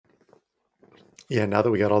Yeah, now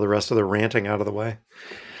that we got all the rest of the ranting out of the way.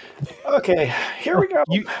 Okay, here we go.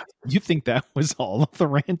 You think that was all of the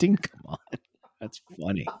ranting? Come on. That's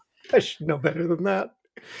funny. I should know better than that.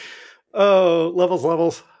 Oh, levels.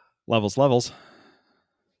 Levels.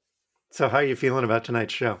 So how are you feeling about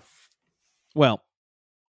tonight's show? Well,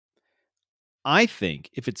 I think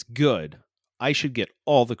if it's good, I should get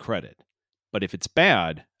all the credit. But if it's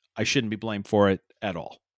bad, I shouldn't be blamed for it at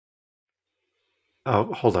all.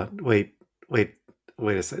 Oh, hold on. Wait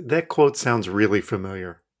a second. That quote sounds really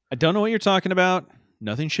familiar. I don't know what you're talking about.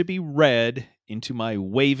 Nothing should be read into my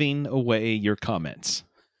waving away your comments.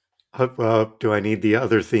 Do I need the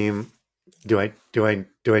other theme? Do I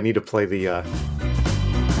need to play the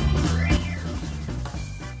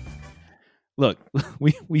Look,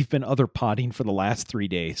 we've been other potting for the last 3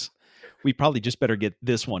 days. We probably just better get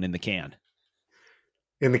this one in the can.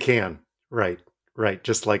 In the can. Right.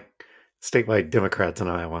 Just like statewide Democrats in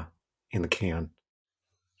Iowa. In the can.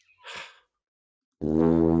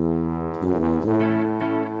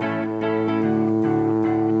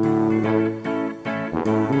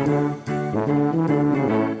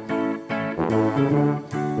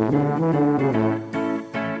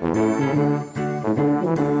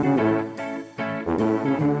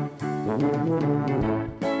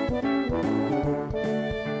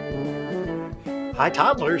 Hi,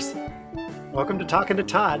 toddlers. Welcome to Talking to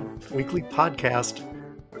Todd, weekly podcast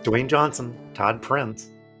with Dwayne Johnson, Todd Prince,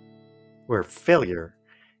 where failure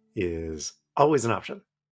is always an option.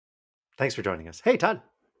 Thanks for joining us. Hey, Todd.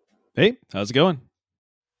 Hey, how's it going?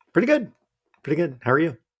 Pretty good. How are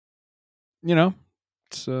you? You know,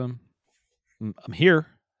 it's I'm here,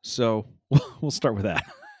 so we'll start with that.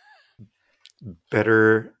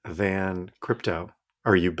 Better than crypto.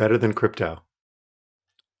 Are you better than crypto?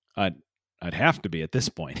 I'd have to be at this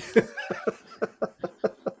point.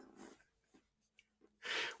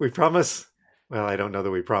 We promise. Well, I don't know that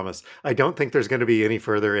we promise. I don't think there's going to be any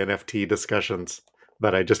further NFT discussions,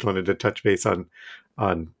 but I just wanted to touch base on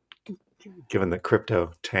given that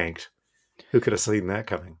crypto tanked. Who could have seen that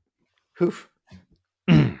coming? Oof.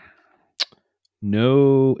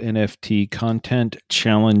 No NFT content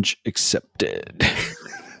challenge accepted.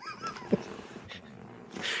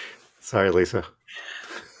 Sorry, Lisa.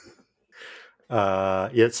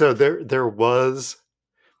 So there was,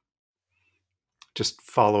 just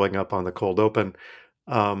following up on the cold open,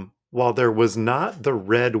 while there was not the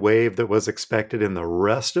red wave that was expected in the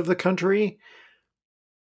rest of the country,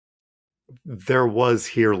 there was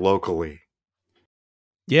here locally.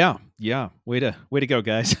 Yeah. Way to go,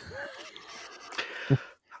 guys.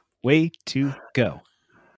 Way to go.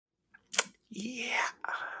 Yeah.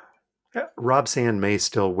 Rob Sand may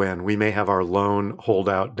still win. We may have our lone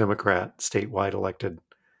holdout Democrat statewide elected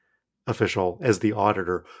official as the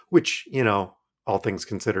auditor, which, all things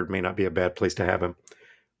considered, may not be a bad place to have him.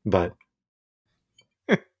 But,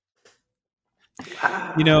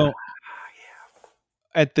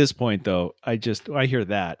 at this point, though, I hear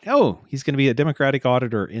that. Oh, he's going to be a Democratic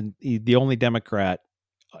auditor, and the only Democrat,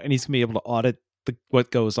 and he's going to be able to audit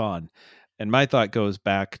what goes on. And my thought goes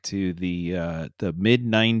back to the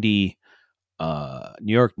mid-90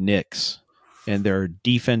 New York Knicks and their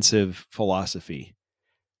defensive philosophy.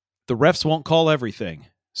 The refs won't call everything,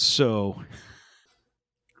 so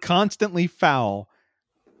constantly foul,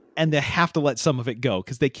 and they have to let some of it go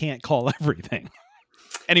because they can't call everything.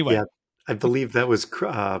 Anyway. Yeah, I believe that was,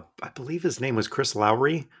 I believe his name was Chris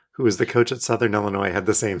Lowry, who was the coach at Southern Illinois, had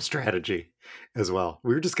the same strategy as well.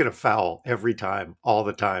 We were just going to foul every time, all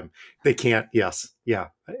the time. They can't. Yes. Yeah.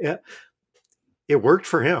 It worked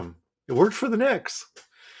for him. It worked for the Knicks.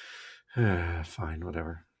 Fine,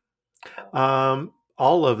 whatever.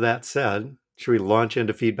 All of that said, should we launch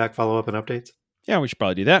into feedback, follow-up, and updates? Yeah, we should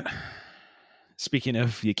probably do that. Speaking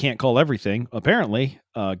of, you can't call everything. Apparently,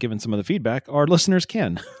 given some of the feedback, our listeners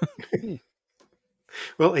can.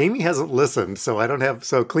 Well, Amy hasn't listened, so I don't have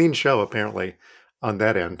clean show apparently on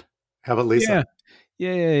that end. How about Lisa?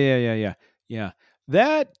 Yeah.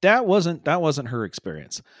 That wasn't her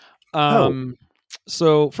experience. Oh.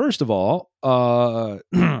 So first of all,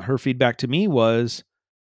 her feedback to me was,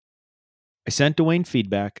 I sent Dwayne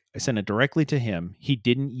feedback. I sent it directly to him. He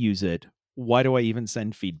didn't use it. Why do I even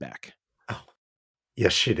send feedback? Oh,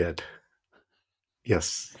 yes, she did.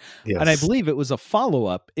 Yes. And I believe it was a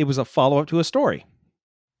follow-up. It was a follow-up to a story.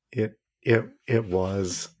 It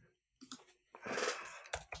was.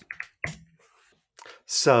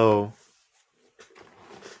 So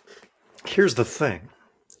here's the thing.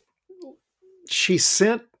 She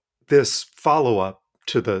sent this follow-up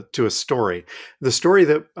to a story. The story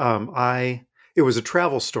that it was a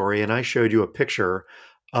travel story, and I showed you a picture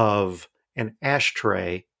of an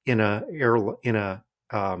ashtray in a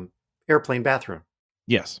airplane bathroom.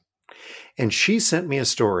 Yes. And she sent me a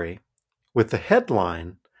story with the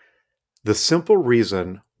headline, "The Simple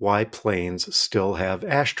Reason Why Planes Still Have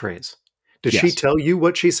Ashtrays." Did she Yes. tell you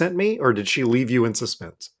what she sent me, or did she leave you in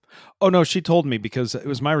suspense? Oh no, she told me because it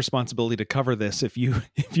was my responsibility to cover this if you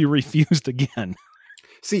refused again.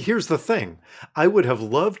 See, here's the thing. I would have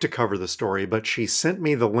loved to cover the story, but she sent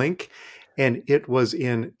me the link and it was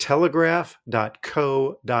in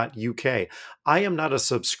telegraph.co.uk. I am not a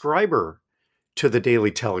subscriber to the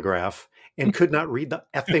Daily Telegraph and could not read the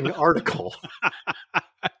effing article,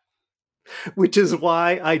 which is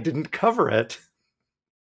why I didn't cover it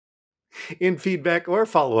in feedback or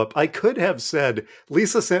follow-up. I could have said,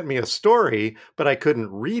 Lisa sent me a story, but I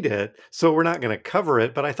couldn't read it, so we're not going to cover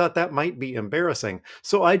it, but I thought that might be embarrassing.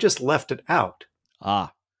 So I just left it out.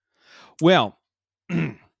 Ah. Well,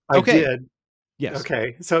 I okay. did. Yes.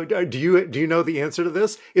 Okay. So do you know the answer to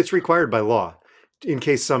this? It's required by law in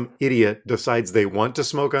case some idiot decides they want to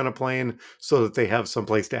smoke on a plane so that they have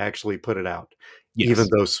someplace to actually put it out. Yes. Even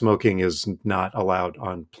though smoking is not allowed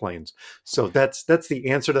on planes. So that's the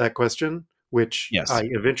answer to that question, which Yes. I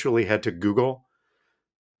eventually had to Google.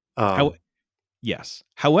 Yes.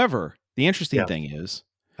 However, the interesting thing is,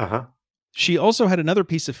 she also had another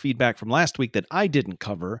piece of feedback from last week that I didn't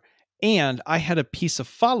cover, and I had a piece of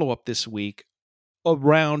follow-up this week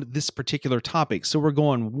around this particular topic. So we're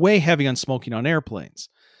going way heavy on smoking on airplanes.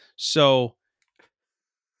 So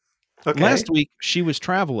last week she was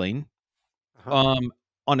traveling on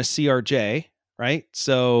a CRJ, right?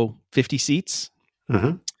 So 50 seats.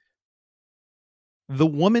 Mm-hmm. The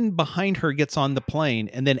woman behind her gets on the plane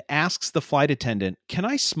and then asks the flight attendant, "Can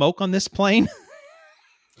I smoke on this plane?"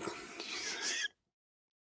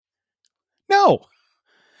 No,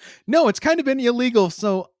 it's kind of been illegal.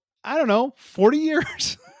 So I don't know, 40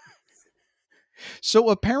 years. So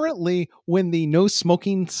apparently when the no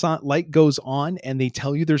smoking light goes on and they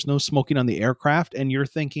tell you there's no smoking on the aircraft and you're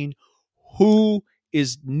thinking, who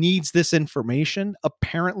needs this information?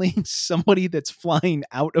 Apparently somebody that's flying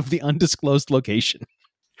out of the undisclosed location.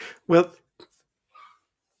 Well,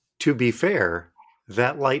 to be fair,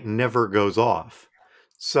 that light never goes off.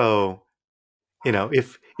 So,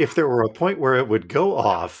 if there were a point where it would go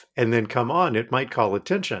off and then come on, it might call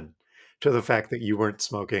attention to the fact that you weren't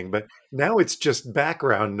smoking. But now it's just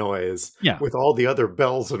background noise with all the other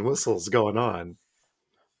bells and whistles going on.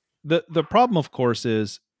 The problem, of course,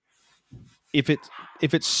 is if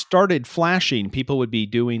it started flashing, people would be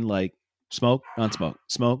doing like smoke, non-smoke,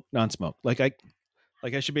 smoke, non-smoke. Like I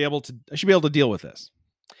should be able to deal with this.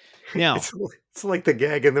 Now it's like the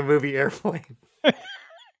gag in the movie Airplane.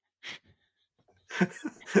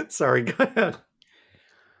 Sorry, go ahead.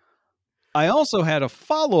 I also had a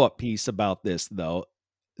follow-up piece about this, though,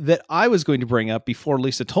 that I was going to bring up before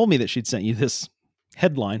Lisa told me that she'd sent you this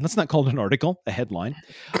headline. Let's not call it an article, a headline.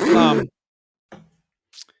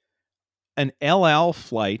 An El Al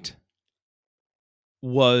flight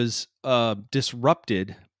was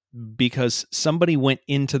disrupted because somebody went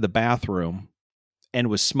into the bathroom and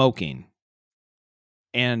was smoking,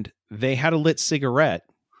 and they had a lit cigarette.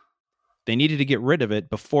 They needed to get rid of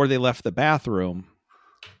it before they left the bathroom.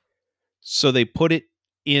 So they put it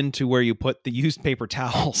into where you put the used paper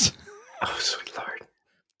towels. Oh, sweet Lord.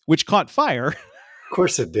 Which caught fire. Of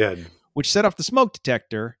course it did. Which set off the smoke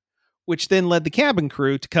detector, which then led the cabin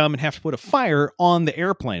crew to come and have to put a fire on the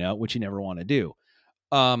airplane out, which you never want to do.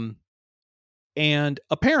 And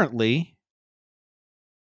apparently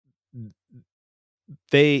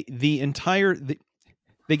they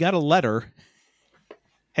got a letter.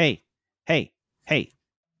 Hey,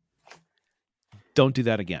 don't do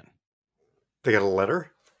that again. They got a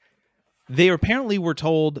letter? They apparently were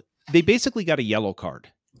told, they basically got a yellow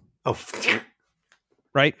card. Oh,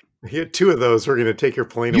 right? You had two of those. We're going to take your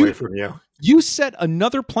plane away from you. You set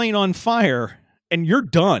another plane on fire and you're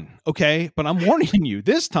done. Okay. But I'm warning you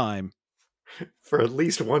this time. For at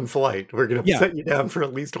least one flight. We're going to set you down for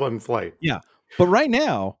at least one flight. Yeah. But right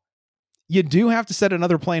now, you do have to set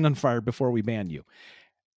another plane on fire before we ban you.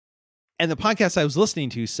 And the podcast I was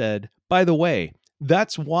listening to said, by the way,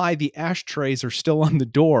 that's why the ashtrays are still on the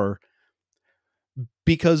door.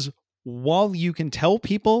 Because while you can tell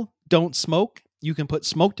people don't smoke, you can put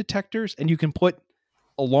smoke detectors and you can put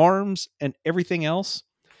alarms and everything else.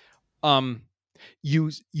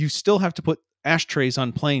 You still have to put ashtrays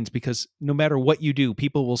on planes because no matter what you do,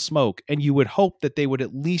 people will smoke. And you would hope that they would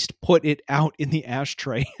at least put it out in the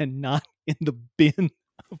ashtray and not in the bin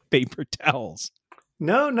of paper towels.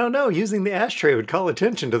 No. Using the ashtray would call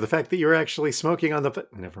attention to the fact that you're actually smoking on the...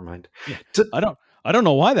 Never mind. Yeah. I don't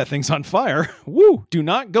know why that thing's on fire. Woo! Do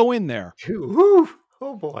not go in there. Woo!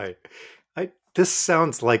 Oh boy. This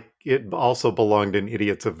sounds like it also belonged in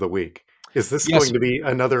Idiots of the Week. Is this Yes. going to be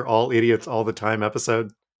another all idiots all the time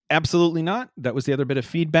episode? Absolutely not. That was the other bit of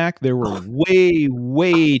feedback. There were way,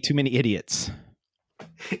 way too many idiots.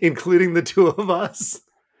 Including the two of us?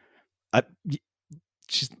 I,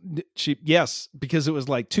 yes, because it was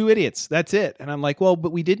like 2 idiots. That's it. And I'm like, well,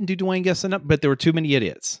 but we didn't do Dwayne guessing up, but there were too many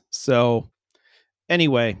idiots. So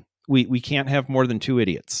anyway, we can't have more than 2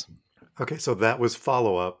 idiots. Okay, so that was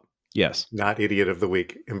follow-up, Yes. not Idiot of the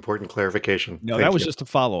Week. Important clarification. No, Thank that was you. just a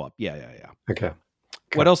follow-up. Yeah. Okay.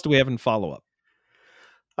 What else do we have in follow-up?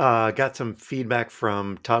 Got some feedback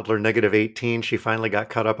from Toddler Negative 18. She finally got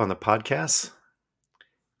caught up on the podcast.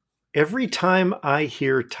 Every time I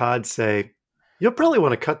hear Todd say, "You'll probably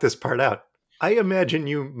want to cut this part out," I imagine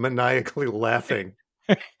you maniacally laughing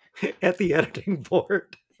at the editing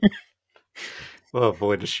board. Oh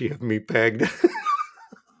boy, does she have me pegged.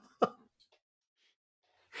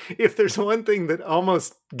 If there's one thing that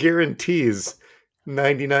almost guarantees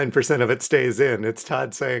 99% of it stays in, it's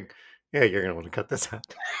Todd saying, "Yeah, you're going to want to cut this out."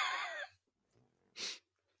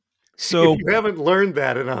 So if you haven't learned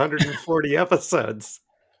that in 140 episodes.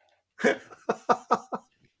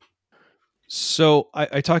 So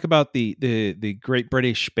I talk about the Great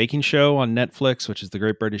British Baking Show on Netflix, which is the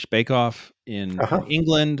Great British Bake Off in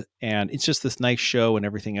England, and it's just this nice show and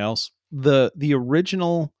everything else. The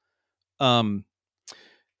original,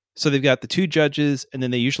 so they've got the 2 judges, and then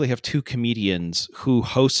they usually have 2 comedians who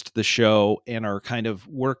host the show and are kind of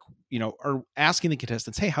are asking the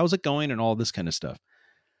contestants, "Hey, how's it going?" and all this kind of stuff.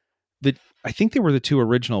 I think they were the 2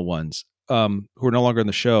 original ones who are no longer on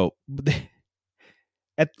the show.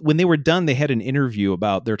 When they were done, they had an interview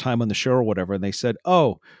about their time on the show or whatever. And they said,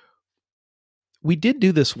 "Oh, we did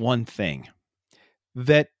do this one thing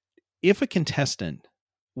that if a contestant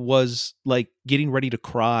was like getting ready to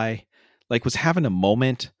cry, like was having a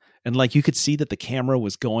moment, and like you could see that the camera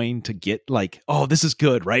was going to get like, oh, this is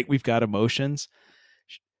good, right? We've got emotions."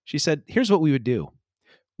 She said, "Here's what we would do.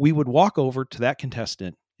 We would walk over to that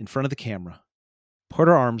contestant in front of the camera, put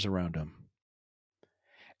our arms around him,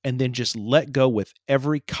 and then just let go with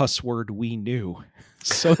every cuss word we knew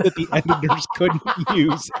so that the editors couldn't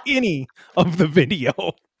use any of the video."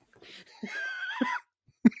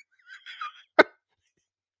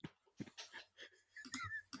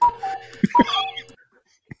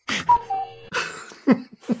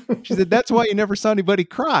 She said, "That's why you never saw anybody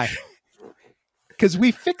cry, because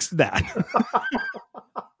we fixed that."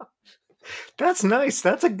 That's nice.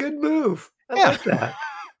 That's a good move. I like that.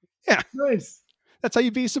 Yeah. Nice. That's how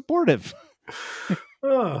you be supportive.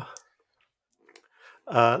 Oh.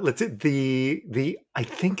 Let's see. I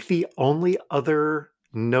think the only other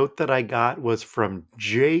note that I got was from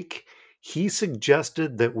Jake. He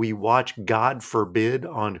suggested that we watch God Forbid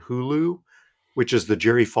on Hulu, which is the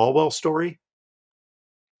Jerry Falwell story.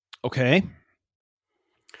 Okay.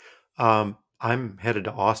 I'm headed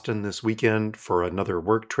to Austin this weekend for another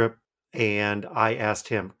work trip, and I asked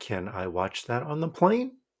him, "Can I watch that on the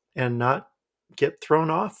plane and not get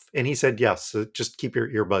thrown off?" And he said, "Yes. So just keep your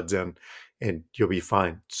earbuds in, and you'll be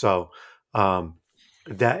fine." So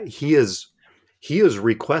that he is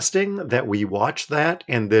requesting that we watch that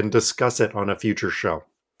and then discuss it on a future show.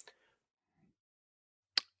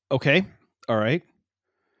 Okay. All right.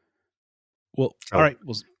 Well, all right.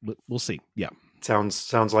 We'll see. Yeah.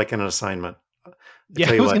 Sounds like an assignment.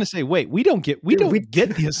 Yeah, I was going to say, wait, we don't get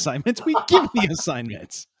the assignments. We give the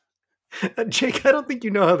assignments. Jake, I don't think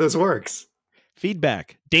you know how this works.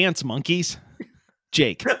 Feedback. Dance monkeys.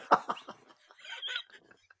 Jake.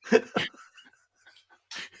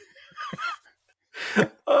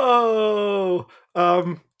 Oh,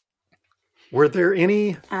 were there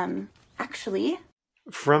any actually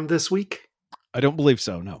from this week? I don't believe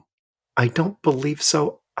so. No, I don't believe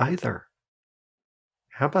so either.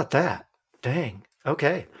 How about that? Dang.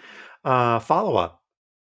 Okay. Follow up.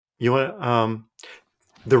 You want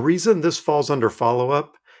the reason this falls under follow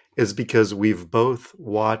up is because we've both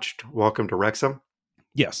watched Welcome to Wrexham.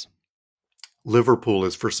 Yes. Liverpool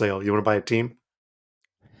is for sale. You want to buy a team?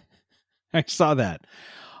 I saw that.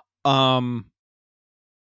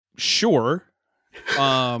 Sure.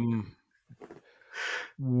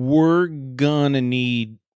 We're gonna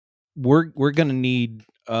need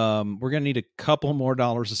a couple more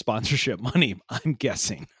dollars of sponsorship money, I'm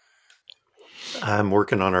guessing. I'm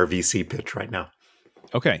working on our VC pitch right now.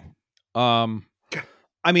 Okay. I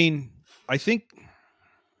mean,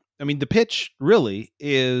 the pitch really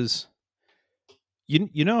is,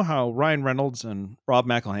 you know how Ryan Reynolds and Rob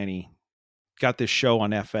McElhenney got this show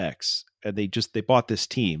on FX and they bought this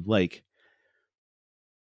team. Like,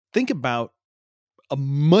 think about a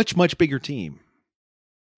much, much bigger team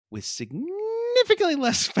with significantly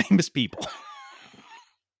less famous people.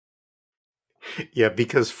 Yeah,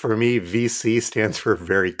 because for me, VC stands for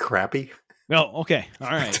very crappy. Oh, okay. All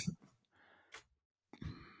right.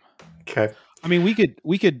 Okay. I mean, we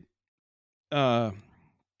could, I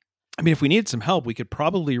mean, if we needed some help, we could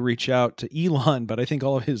probably reach out to Elon, but I think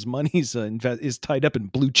all of his money's is tied up in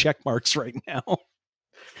blue check marks right now.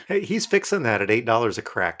 Hey, he's fixing that at $8 a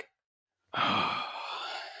crack.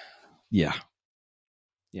 Yeah.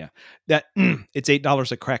 That it's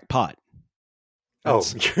 $8 a crack pot.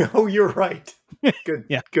 That's, Oh, you're right. Good.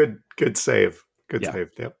 Yeah. Good save. Good Yeah. save.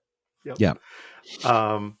 Yep. Yeah.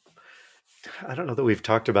 I don't know that we've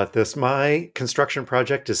talked about this. My construction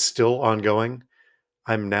project is still ongoing.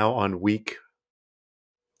 I'm now on week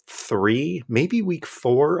 3, maybe week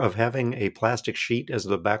 4 of having a plastic sheet as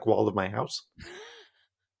the back wall of my house.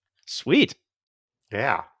 Sweet.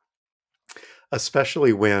 Yeah.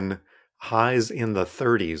 Especially when highs in the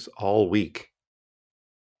 30s all week.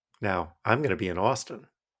 Now, I'm going to be in Austin,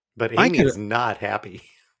 but Amy is not happy.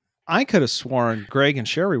 I could have sworn Greg and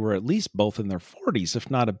Sherry were at least both in their 40s,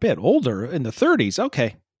 if not a bit older, in the 30s.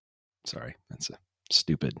 Okay. Sorry. That's a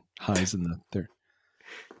stupid highs in the 30s.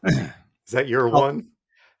 Is that your one?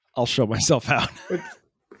 I'll show myself out. I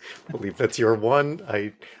believe that's your one.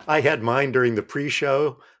 I had mine during the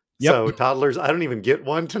pre-show. Yep. So toddlers, I don't even get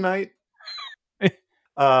one tonight.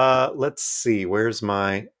 Let's see. Where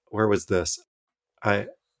was this?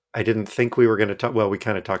 I didn't think we were going to talk. Well, we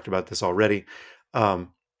kind of talked about this already.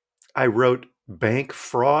 I wrote bank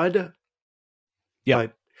fraud. Yeah.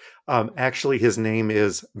 But actually his name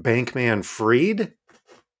is Bankman Fried,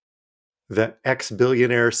 the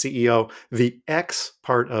ex-billionaire CEO. The X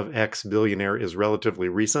part of ex-billionaire is relatively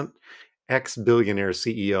recent. Ex-billionaire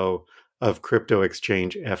CEO of crypto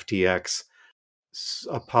exchange FTX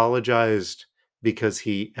apologized because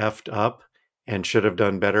he effed up and should have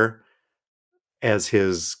done better as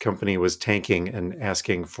his company was tanking and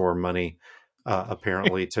asking for money,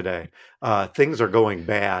 apparently today. Things are going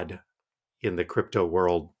bad in the crypto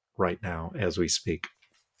world right now as we speak.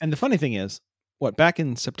 And the funny thing is, back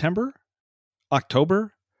in September,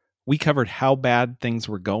 October, we covered how bad things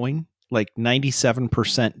were going, like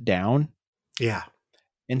 97% down. Yeah.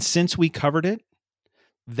 And since we covered it,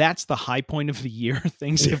 that's the high point of the year.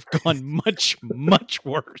 Things have gone much, much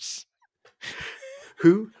worse.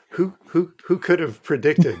 Who could have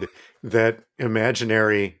predicted that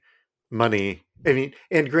imaginary money? I mean,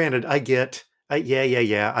 and granted, I get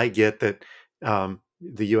that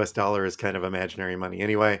the US dollar is kind of imaginary money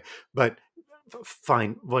anyway, but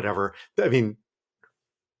fine, whatever. I mean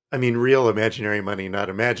real imaginary money, not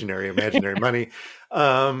imaginary money.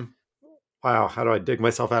 Wow, how do I dig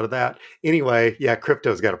myself out of that? Anyway, yeah,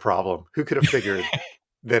 crypto's got a problem. Who could have figured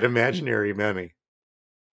that imaginary money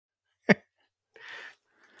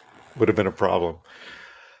would have been a problem?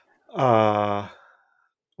 What?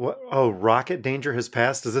 Oh, rocket danger has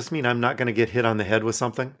passed. Does this mean I'm not going to get hit on the head with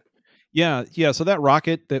something? Yeah. So that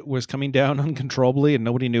rocket that was coming down uncontrollably and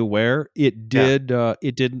nobody knew where, it did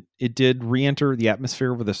re-enter the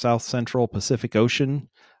atmosphere of the South Central Pacific Ocean,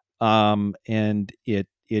 and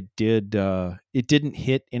it didn't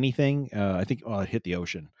hit anything. I think it hit the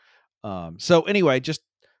ocean. So anyway,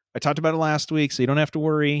 I talked about it last week, so you don't have to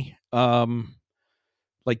worry.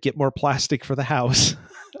 Like, get more plastic for the house.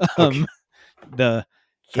 Okay.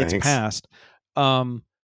 It's passed.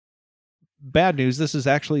 Bad news. This is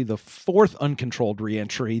actually the 4th uncontrolled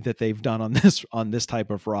reentry that they've done on this type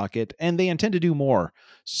of rocket, and they intend to do more.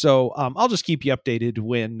 So I'll just keep you updated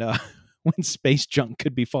when space junk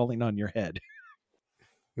could be falling on your head.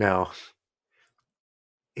 Now,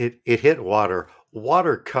 it hit water.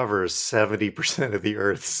 Water covers 70% of the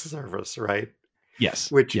Earth's surface, right? Yes.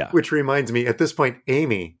 Which reminds me, at this point,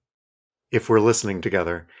 Amy, if we're listening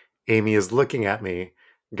together, Amy is looking at me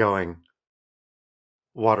going,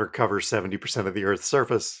 water covers 70% of the Earth's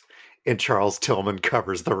surface, and Charles Tillman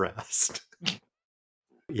covers the rest.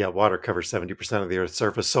 Yeah, water covers 70% of the Earth's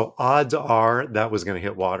surface. So odds are that was going to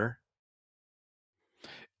hit water.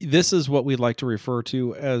 This is what we'd like to refer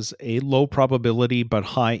to as a low probability but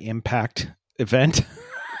high impact event.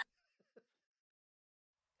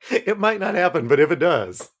 It might not happen, but if it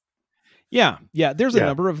does. Yeah. There's a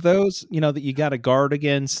number of those, that you got to guard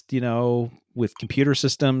against, with computer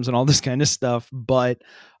systems and all this kind of stuff. But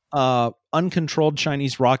uncontrolled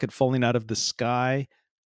Chinese rocket falling out of the sky,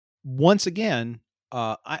 once again,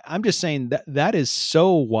 I'm just saying that is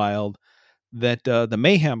so wild that the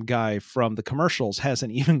Mayhem guy from the commercials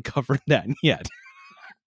hasn't even covered that yet.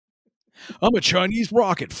 I'm a Chinese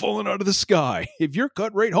rocket falling out of the sky. If you're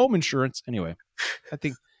cut rate home insurance. Anyway, I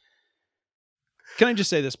think, can I just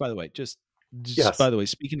say this, by the way, just Just Yes. by the way,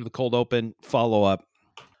 speaking of the cold open follow up,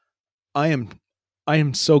 I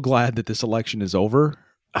am so glad that this election is over.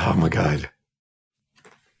 Oh my God.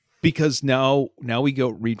 Because now we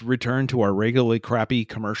return to our regularly crappy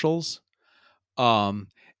commercials.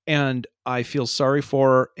 And I feel sorry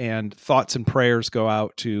for, and thoughts and prayers go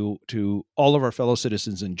out to all of our fellow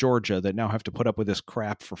citizens in Georgia that now have to put up with this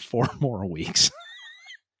crap for 4 more weeks.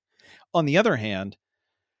 On the other hand,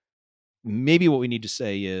 maybe what we need to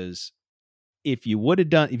say is, if you would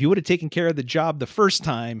have taken care of the job the first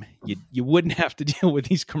time, you wouldn't have to deal with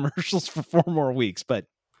these commercials for 4 more weeks. But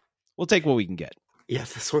we'll take what we can get. Yeah,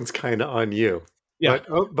 this one's kind of on you. Yeah.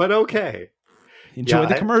 But okay. Enjoy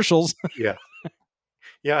the commercials. Yeah.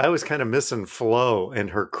 Yeah, I was kind of missing Flo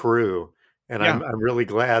and her crew, and Yeah. I'm really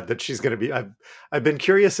glad that she's going to be. I've been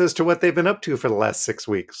curious as to what they've been up to for the last 6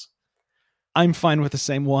 weeks. I'm fine with the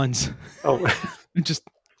same ones. Oh, just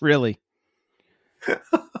really.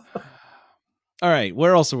 All right,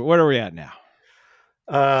 where are we at now?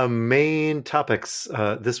 Main topics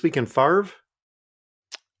this week in Favre.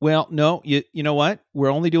 Well, no, you know what?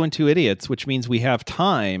 We're only doing 2 idiots, which means we have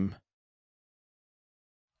time.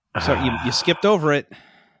 So you skipped over it.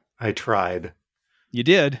 I tried. You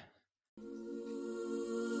did.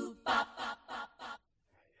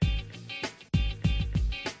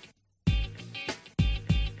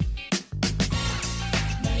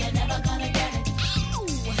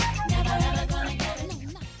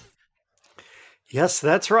 Yes,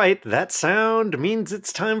 that's right. That sound means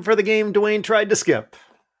it's time for the game Dwayne tried to skip.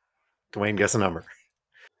 Dwayne, guess a number.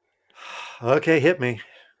 Okay, hit me.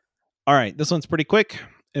 All right, this one's pretty quick,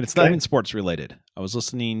 and it's not even sports related. I was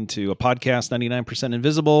listening to a podcast, 99%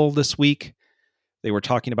 Invisible, this week. They were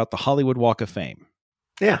talking about the Hollywood Walk of Fame.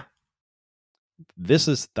 Yeah.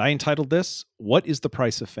 I entitled this, What is the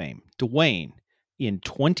Price of Fame? Dwayne, in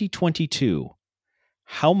 2022,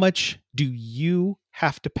 how much do you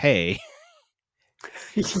have to pay?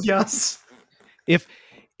 Yes. If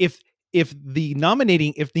the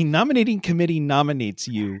nominating committee nominates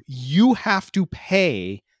you, you have to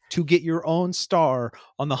pay to get your own star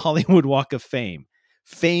on the Hollywood Walk of Fame.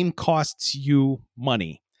 Fame costs you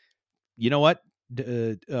money. You know what?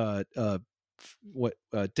 Debbie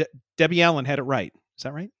Allen had it right. Is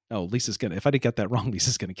that right? Oh, Lisa's gonna. If I did get that wrong,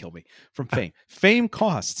 Lisa's gonna kill me. From Fame. Fame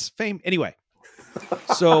costs. Fame. Anyway.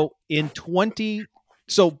 So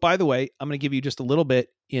So by the way, I'm going to give you just a little bit.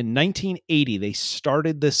 In 1980, they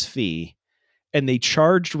started this fee, and they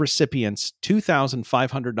charged recipients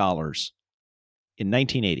 $2,500 in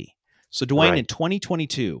 1980. So Dwayne, Right. in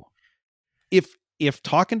 2022, if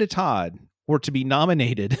Talking to Todd were to be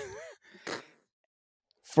nominated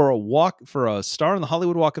for a star on the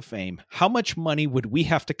Hollywood Walk of Fame, how much money would we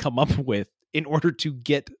have to come up with in order to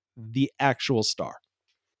get the actual star?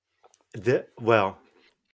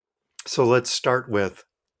 So let's start with,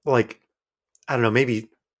 I don't know, maybe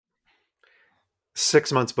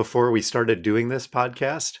 6 months before we started doing this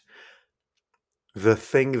podcast, the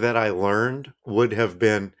thing that I learned would have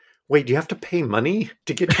been, wait, do you have to pay money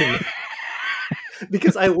to get your...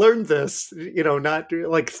 Because I learned this, not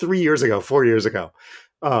like 3 years ago, 4 years ago.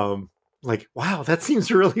 Wow, that seems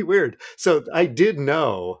really weird. So I did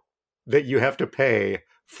know that you have to pay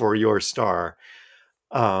for your star.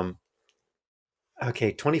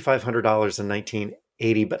 Okay, $2,500 in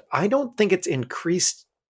 1980, but I don't think it's increased.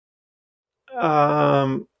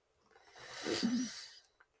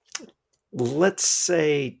 Let's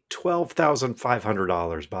say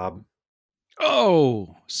 $12,500, Bob.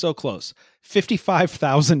 Oh, so close.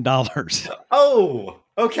 $55,000. Oh,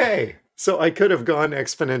 okay. So I could have gone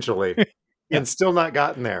exponentially and still not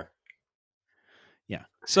gotten there. Yeah.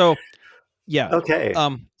 So, yeah. Okay.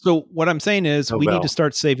 So what I'm saying is we need to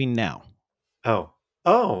start saving now. Oh,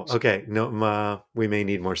 okay. No, we may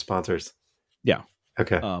need more sponsors. Yeah.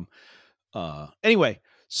 Okay. Anyway,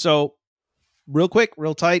 so real quick,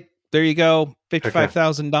 real tight. There you go.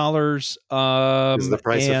 $55,000. Is the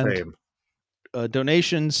price of fame.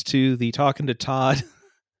 Donations to the Talking to Todd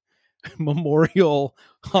Memorial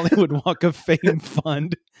Hollywood Walk of Fame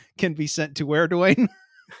Fund can be sent to where, Dwayne?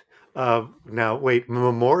 Now, wait,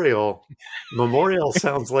 Memorial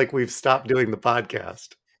sounds like we've stopped doing the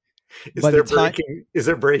podcast. Is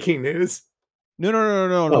there breaking news?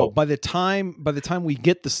 No. By the time we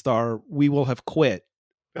get the star, we will have quit.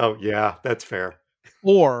 Oh, yeah, that's fair.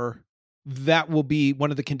 Or that will be one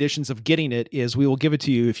of the conditions of getting it is we will give it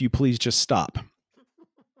to you if you please just stop.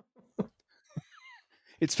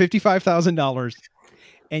 It's $55,000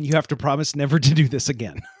 and you have to promise never to do this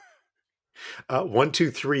again.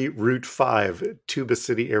 123 Route 5, Tuba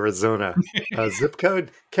City, Arizona. Zip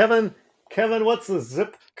code. Kevin, what's the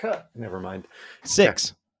zip code? Never mind.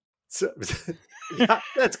 6. So, yeah,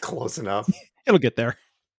 that's close enough. It'll get there.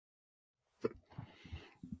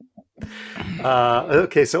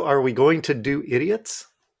 Okay, so are we going to do idiots?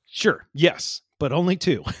 Sure. Yes, but only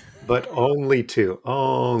two. But only two.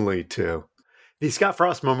 Only two. The Scott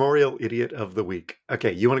Frost Memorial Idiot of the Week.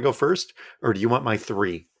 Okay, you want to go first, or do you want my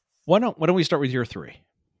three? Why don't we start with your three?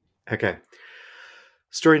 Okay.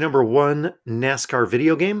 Story number one, NASCAR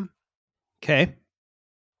video game. Okay.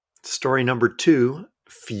 Story number two,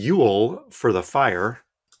 fuel for the fire.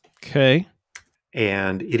 Okay.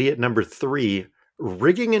 And idiot number three,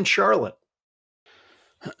 rigging in Charlotte.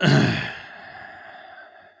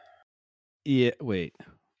 Yeah, wait.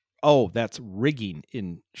 Oh, that's rigging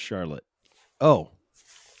in Charlotte. Oh.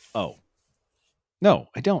 No,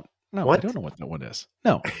 I don't. No, What? I don't know what that one is.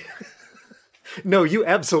 No. No, you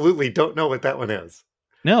absolutely don't know what that one is.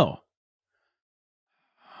 No.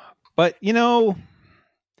 But, why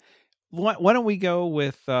don't we go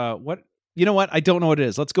with what? You know what? I don't know what it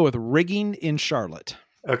is. Let's go with rigging in Charlotte.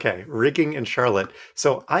 Okay, rigging in Charlotte.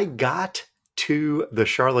 So I got to the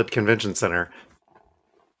Charlotte Convention Center.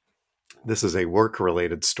 This is a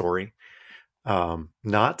work-related story,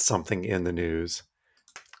 not something in the news.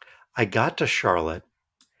 I got to Charlotte,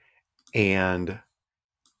 and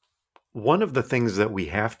one of the things that we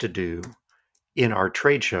have to do in our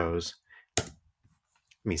trade shows, let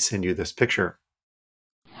me send you this picture,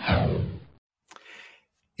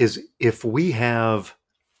 is if we have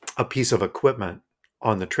a piece of equipment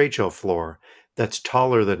on the trade show floor that's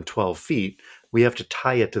taller than 12 feet, we have to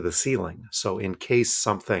tie it to the ceiling. So in case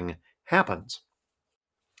something happens,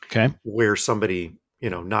 Okay. where somebody,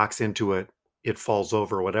 knocks into it, it falls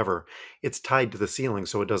over, whatever, it's tied to the ceiling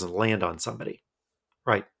so it doesn't land on somebody,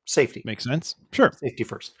 right? Safety. Makes sense. Sure. Safety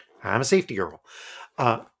first. I'm a safety girl.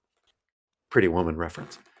 Pretty Woman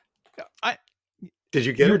reference. Did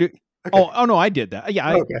you get it? Okay. Oh no, I did that.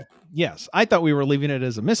 Yeah. Okay. Yes. I thought we were leaving it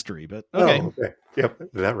as a mystery, but okay. Oh, okay. Yep.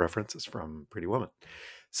 That reference is from Pretty Woman.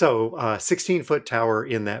 So 16-foot tower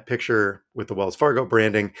in that picture with the Wells Fargo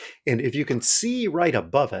branding. And if you can see right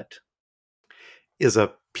above it is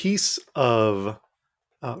a piece of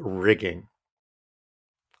rigging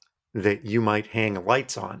that you might hang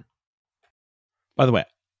lights on. By the way,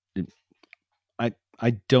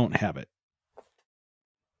 I don't have it.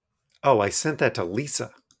 Oh, I sent that to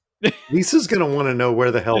Lisa. Lisa's going to want to know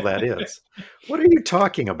where the hell that is. What are you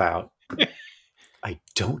talking about? I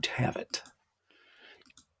don't have it.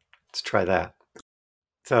 Let's try that.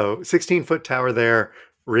 So 16-foot tower there,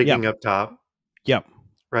 rigging up top. Yep.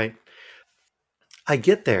 Right. I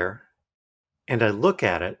get there and I look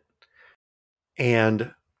at it,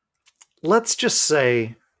 and let's just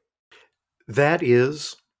say that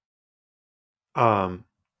is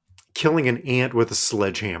killing an ant with a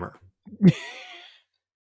sledgehammer.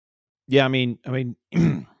 Yeah, I mean,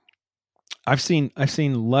 I've seen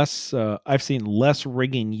less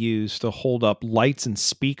rigging used to hold up lights and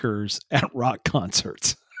speakers at rock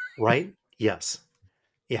concerts. Right? Yes.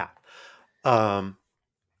 Yeah.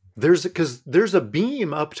 There's a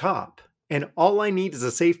beam up top, and all I need is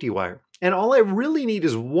a safety wire, and all I really need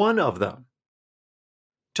is one of them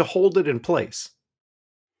to hold it in place.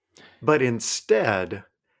 But instead,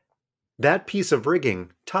 that piece of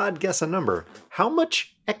rigging, Todd, guess a number. How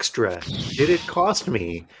much extra did it cost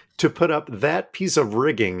me to put up that piece of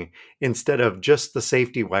rigging instead of just the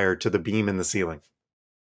safety wire to the beam in the ceiling?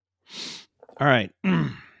 All right.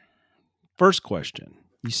 First question.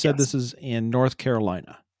 You said This is in North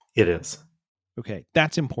Carolina. It is. Okay.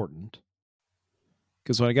 That's important.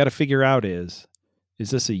 Because what I got to figure out is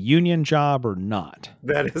this a union job or not?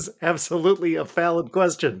 That is absolutely a valid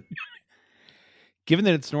question. Given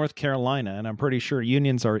that it's North Carolina, and I'm pretty sure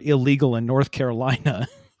unions are illegal in North Carolina,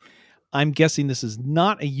 I'm guessing this is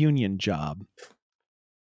not a union job.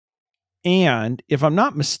 And if I'm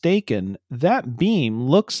not mistaken, that beam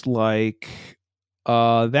looks like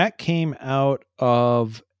that came out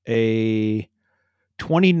of a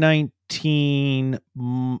 2019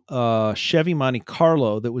 Chevy Monte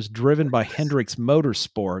Carlo that was driven by Hendricks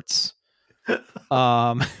Motorsports.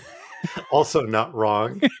 Also not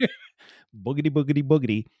wrong. Boogity, boogity,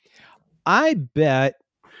 boogity. I bet,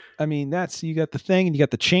 that's, you got the thing and you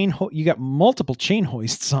got the chain, you got multiple chain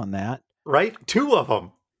hoists on that. Right? 2 of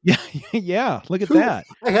them. Yeah. Yeah. Look at that.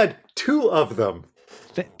 I had 2 of them.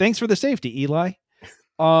 Thanks for the safety, Eli.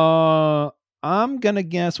 I'm going to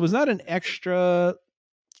guess, was that an extra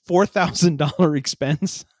 $4,000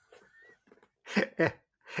 expense?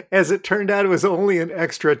 As it turned out, it was only an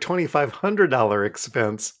extra $2,500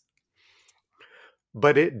 expense.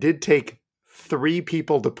 But it did take 3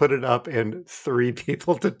 people to put it up and 3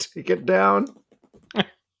 people to take it down.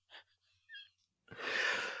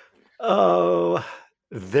 Oh,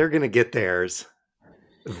 they're going to get theirs.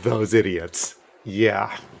 Those idiots.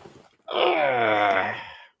 Yeah. Ugh.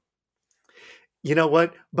 You know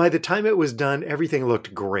what? By the time it was done, everything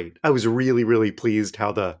looked great. I was really, really pleased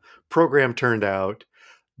how the program turned out,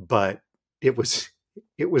 but it was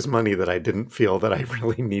money that I didn't feel that I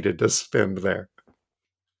really needed to spend there.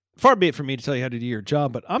 Far be it from me to tell you how to do your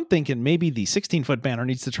job, but I'm thinking maybe the 16-foot banner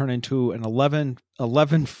needs to turn into an 11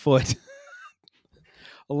 foot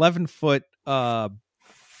 11 foot 11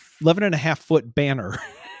 and a half foot banner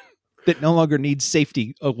that no longer needs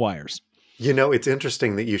safety wires. You know, it's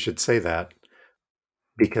interesting that you should say that,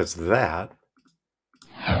 because that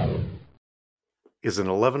is an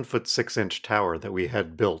 11 foot 6-inch tower that we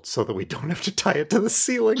had built so that we don't have to tie it to the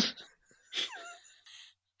ceiling.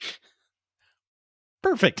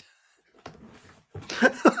 Perfect.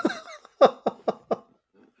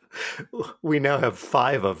 We now have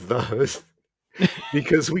 5 of those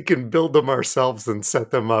because we can build them ourselves and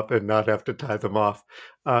set them up and not have to tie them off.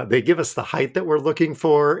 They give us the height that we're looking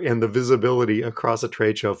for and the visibility across a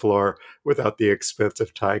trade show floor without the expense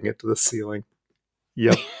of tying it to the ceiling.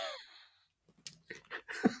 Yep.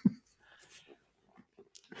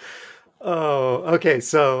 Oh, okay.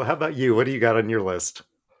 So how about you? What do you got on your list?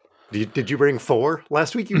 Did you bring 4?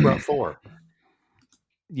 Last week you brought 4.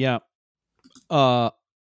 Yeah.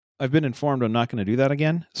 I've been informed I'm not going to do that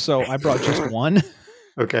again. So I brought just one.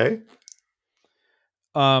 Okay.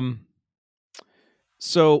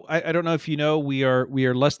 So I don't know if you know, we are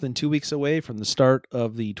less than 2 weeks away from the start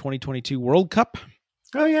of the 2022 World Cup.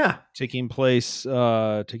 Oh yeah. Taking place in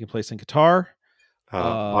Qatar.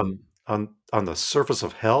 On the surface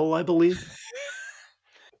of hell, I believe.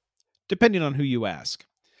 Depending on who you ask.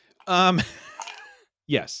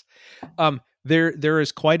 Yes. There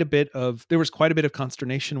was quite a bit of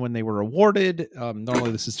consternation when they were awarded.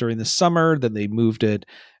 Normally this is during the summer, then they moved it,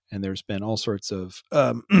 and there's been all sorts of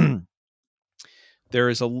there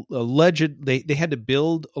is a alleged they had to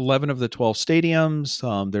build 11 of the 12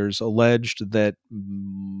 stadiums. There's alleged that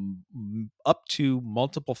up to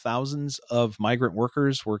multiple thousands of migrant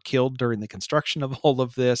workers were killed during the construction of all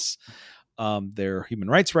of this. Their human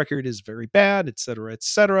rights record is very bad, et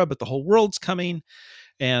cetera, but the whole world's coming.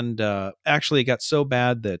 And actually, it got so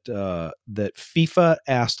bad that FIFA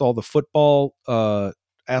asked all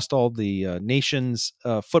the nations'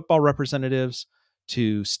 football representatives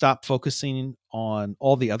to stop focusing on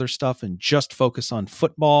all the other stuff and just focus on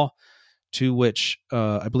football. To which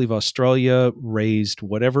I believe Australia raised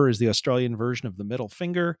whatever is the Australian version of the middle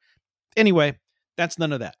finger. Anyway, that's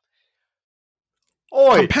none of that.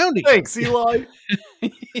 Oi, compounding. Thanks, Eli.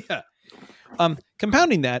 Yeah.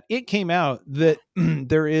 Compounding that, it came out that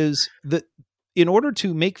in order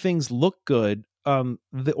to make things look good,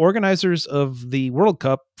 the organizers of the World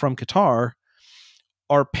Cup from Qatar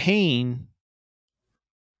are paying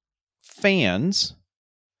fans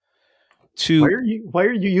to. Why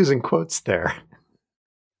are you using quotes there?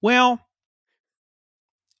 Well,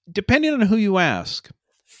 depending on who you ask,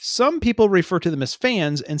 some people refer to them as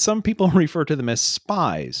fans and some people refer to them as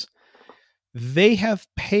spies. They have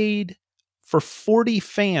paid for 40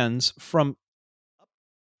 fans for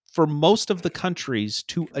most of the countries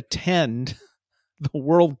to attend the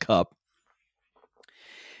World Cup.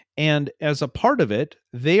 And as a part of it,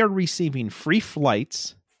 they are receiving free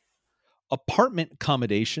flights, apartment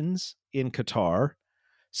accommodations in Qatar,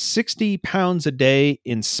 £60 a day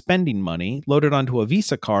in spending money loaded onto a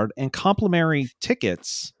Visa card, and complimentary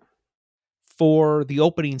tickets for the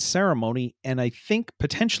opening ceremony, and I think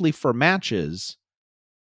potentially for matches,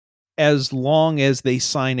 as long as they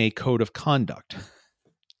sign a code of conduct.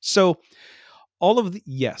 So all of the,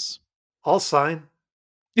 yes. I'll sign.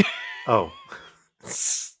 Oh,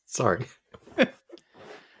 sorry.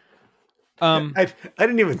 I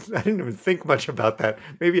didn't even think much about that.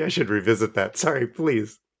 Maybe I should revisit that. Sorry,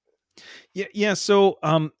 please. Yeah. So,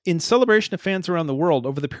 in celebration of fans around the world,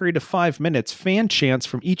 over the period of 5 minutes, fan chants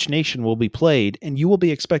from each nation will be played, and you will be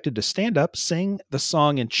expected to stand up, sing the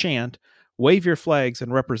song, and chant, wave your flags,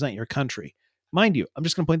 and represent your country. Mind you, I'm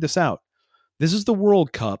just going to point this out. This is the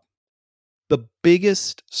World Cup, the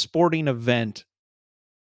biggest sporting event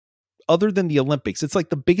other than the Olympics. It's like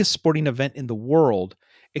the biggest sporting event in the world.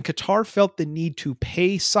 And Qatar felt the need to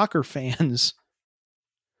pay soccer fans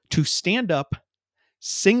to stand up,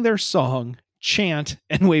 sing their song, chant,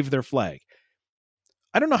 and wave their flag.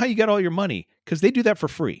 I don't know how you get all your money, because they do that for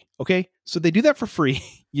free. Okay. So they do that for free.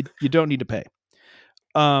 You don't need to pay.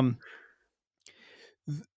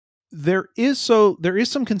 There is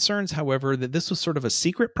some concerns, however, that this was sort of a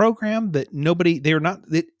secret program that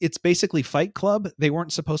it's basically Fight Club. They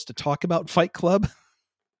weren't supposed to talk about Fight Club.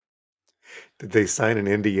 Did they sign an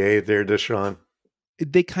NDA there, Deshaun?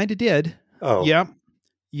 They kind of did. Oh, Yep.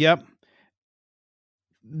 Yep.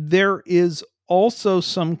 There is also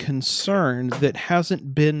some concern that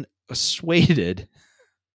hasn't been assuaded.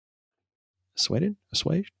 Assuaded?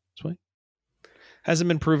 Assuaged? Assuaged? Hasn't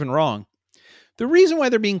been proven wrong. The reason why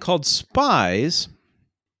they're being called spies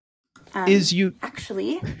is you...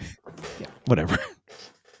 Actually... Yeah, whatever.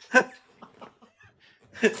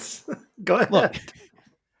 Go ahead.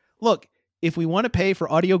 Look, if we want to pay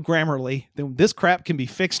for audio Grammarly, then this crap can be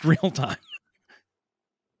fixed real time.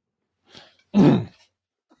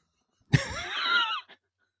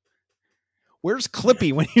 Where's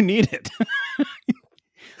Clippy when you need it?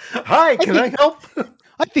 Hi, can I help?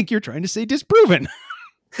 I think you're trying to say disproven.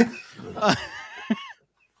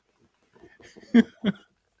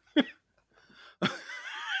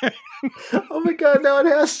 Oh my God, now it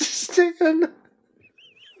has to stand.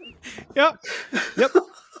 Yep.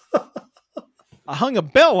 I hung a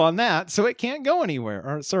bell on that, so it can't go anywhere.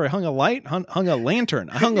 Or sorry, hung a light, hung a lantern.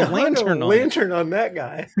 I hung a lantern on that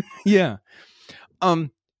guy. Yeah.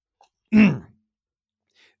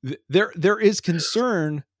 There is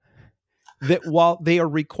concern that while they are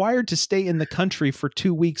required to stay in the country for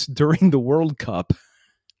 2 weeks during the World Cup,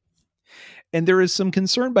 and there is some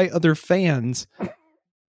concern by other fans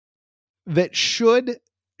that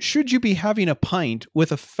should you be having a pint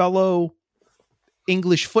with a fellow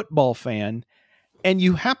English football fan and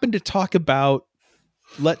you happen to talk about,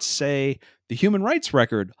 let's say, the human rights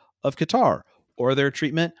record of Qatar or their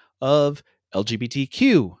treatment of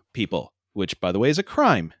LGBTQ people, which, by the way, is a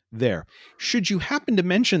crime there. Should you happen to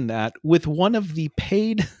mention that with one of the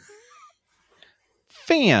paid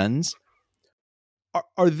fans,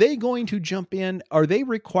 are they going to jump in? Are they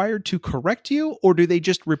required to correct you, or do they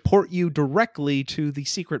just report you directly to the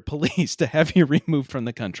secret police to have you removed from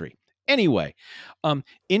the country? Anyway,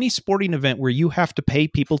 any sporting event where you have to pay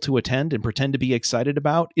people to attend and pretend to be excited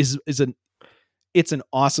about it's an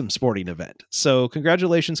awesome sporting event. So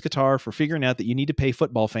congratulations, Qatar, for figuring out that you need to pay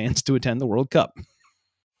football fans to attend the World Cup.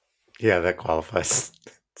 Yeah, that qualifies.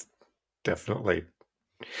 Definitely.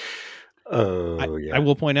 Oh, yeah. I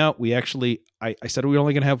will point out, we actually, I said we were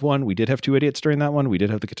only going to have one. We did have two idiots during that one. We did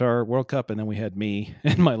have the Qatar World Cup, and then we had me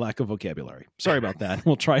and my lack of vocabulary. Sorry about that.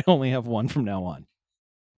 We'll try to only have one from now on.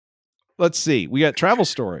 Let's see. We got travel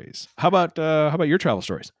stories. How about your travel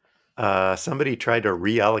stories? Somebody tried to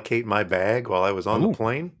reallocate my bag while I was on the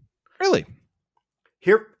plane. Really?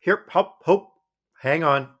 Here, help. Hang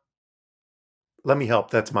on. Let me help.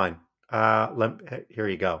 That's mine. Here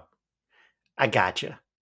you go. I gotcha.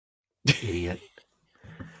 Idiot.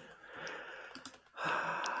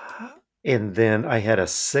 And then I had a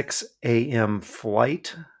 6 a.m.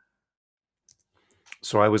 flight.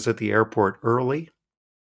 So I was at the airport early.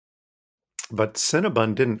 But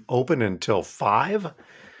Cinnabon didn't open until 5.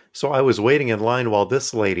 So I was waiting in line while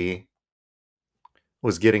this lady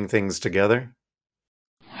was getting things together.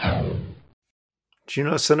 Do you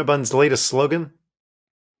know Cinnabon's latest slogan?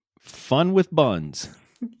 Fun with buns.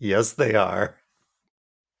 Yes, they are.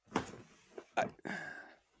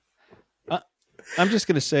 I'm just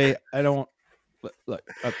going to say, I don't look.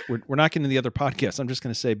 We're not getting to the other podcasts. I'm just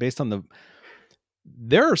going to say, based on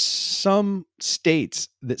there are some states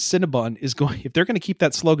that Cinnabon is going. If they're going to keep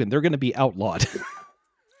that slogan, they're going to be outlawed.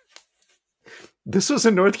 This was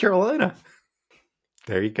in North Carolina.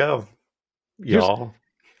 There you go, y'all.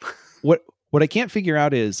 What I can't figure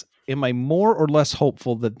out is, am I more or less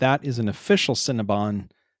hopeful that is an official Cinnabon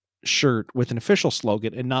shirt with an official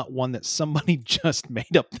slogan and not one that somebody just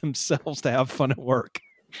made up themselves to have fun at work?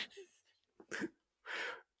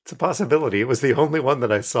 It's a possibility. It was the only one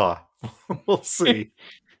that I saw. We'll see.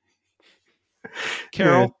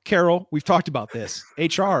 Carol, we've talked about this.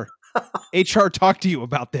 HR talked to you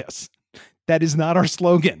about this. That is not our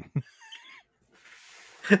slogan.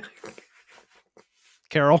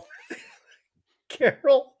 Carol.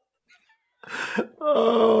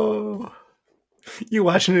 Oh, you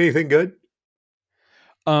watching anything good?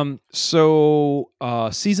 So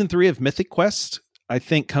season 3 of Mythic Quest, I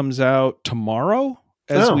think, comes out tomorrow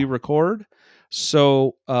as we record.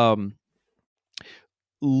 So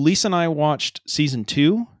Lisa and I watched season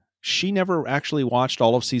 2. She never actually watched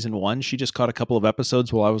all of season 1. She just caught a couple of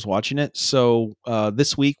episodes while I was watching it. So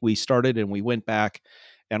this week we started and we went back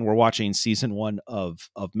and we're watching season 1 of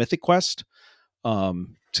Mythic Quest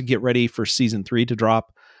to get ready for season 3 to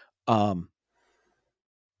drop.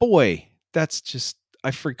 Boy, that's just,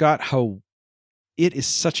 I forgot how it is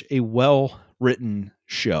such a well-written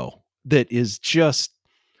show that is just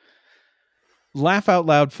laugh out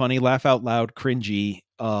loud funny, laugh out loud cringy,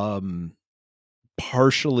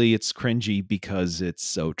 partially it's cringy because it's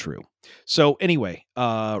so true. So anyway,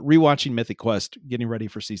 rewatching Mythic Quest, getting ready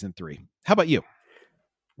for season 3. How about you?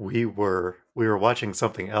 We were watching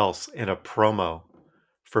something else, and a promo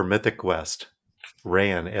for Mythic Quest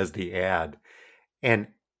ran as the ad, and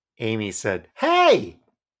Amy said, "Hey,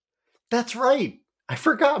 that's right. I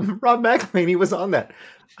forgot Rob McElhenney was on that.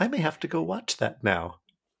 I may have to go watch that now.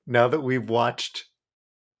 Now that we've watched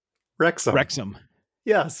Wrexham.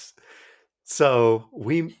 Yes. So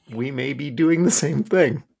we may be doing the same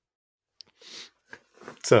thing.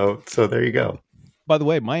 So there you go. By the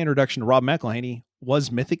way, my introduction to Rob McElhenney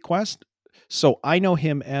was Mythic Quest. So I know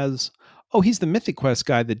him as, he's the Mythic Quest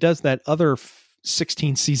guy that does that other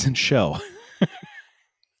 16 season show.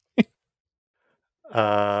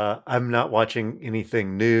 I'm not watching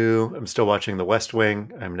anything new. I'm still watching The West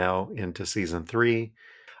Wing. I'm now into season 3.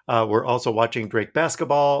 We're also watching Drake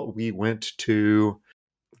basketball. We went to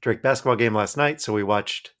Drake basketball game last night, so we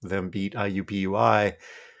watched them beat IUPUI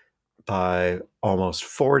by almost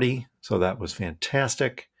 40. So that was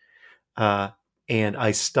fantastic. And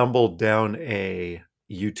I stumbled down a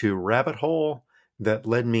YouTube rabbit hole that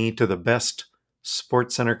led me to the best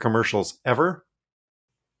SportsCenter commercials ever.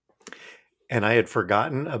 And I had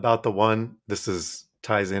forgotten about the one,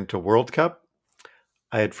 ties into World Cup.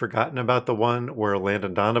 I had forgotten about the one where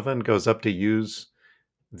Landon Donovan goes up to use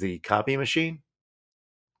the copy machine.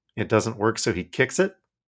 It doesn't work, so he kicks it.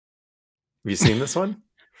 Have you seen this one?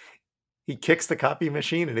 He kicks the copy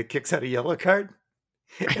machine and it kicks out a yellow card.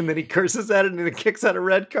 And then he curses at it and it kicks out a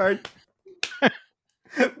red card.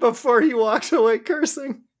 Before he walks away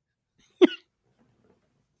cursing.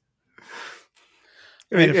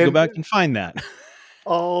 I mean, if you go back and find that.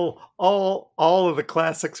 All of the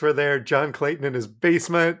classics were there. John Clayton in his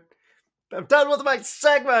basement. I'm done with my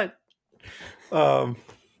segment. And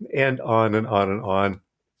on and on and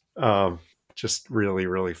on. Just really,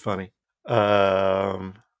 really funny.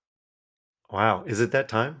 Wow. Is it that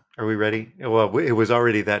time? Are we ready? Well, it was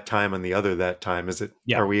already that time and the other that time. Is it?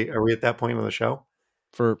 Yeah. Are we at that point on the show?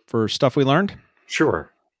 For stuff we learned?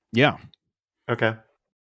 Sure. Yeah. Okay.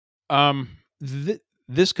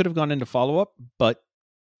 This could have gone into follow-up, but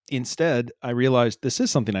instead I realized this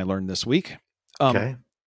is something I learned this week. Okay.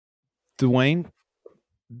 Dwayne,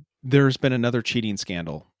 there's been another cheating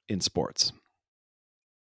scandal in sports.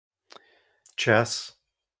 Chess,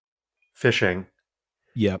 fishing.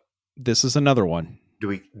 Yep. This is another one. Do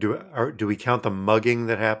we count the mugging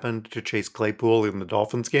that happened to Chase Claypool in the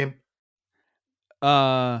Dolphins game?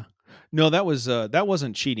 No, that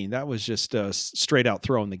wasn't cheating. That was just straight out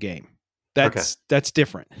throwing the game. That's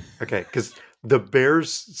different. Okay, because the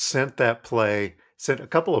Bears sent a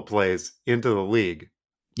couple of plays into the league.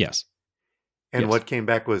 Yes. And what came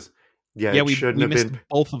back was, we missed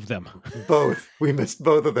both of them. Both. We missed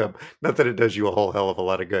both of them. Not that it does you a whole hell of a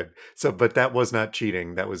lot of good. So, but that was not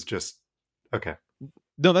cheating. That was just, okay.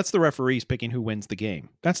 No, that's the referees picking who wins the game.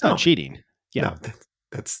 That's not cheating. Yeah. No,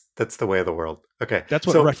 that's the way of the world. Okay. That's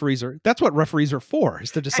what referees are for,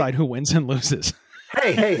 is to decide who wins and loses.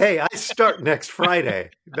 Hey, I start next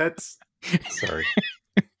Friday. Sorry.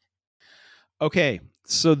 Okay.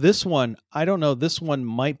 So this one, I don't know. This one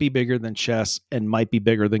might be bigger than chess and might be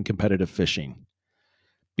bigger than competitive fishing,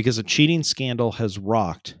 because a cheating scandal has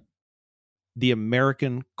rocked the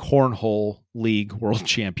American Cornhole League World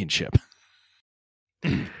Championship.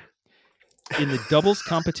 In the doubles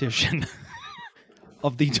competition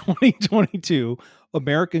of the 2022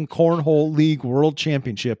 American Cornhole League World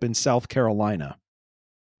Championship in South Carolina,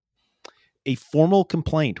 a formal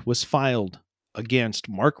complaint was filed against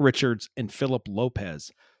Mark Richards and Philip Lopez,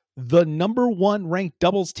 the number 1 ranked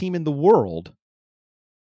doubles team in the world,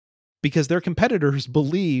 because their competitors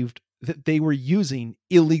believed that they were using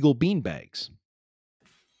illegal beanbags.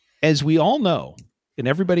 As we all know, and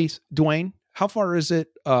everybody's, Dwayne, how far is it?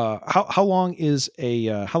 How long is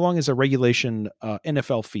a regulation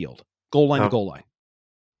NFL field, goal line to goal line?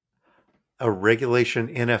 A regulation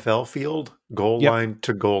NFL field, goal line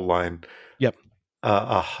to goal line. Yep.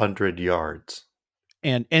 100 yards.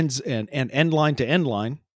 And end line to end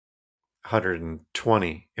line.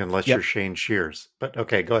 120, unless you're Shane Shears. But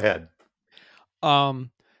okay, go ahead.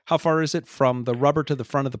 How far is it from the rubber to the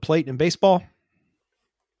front of the plate in baseball?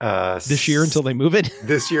 This year until they move it?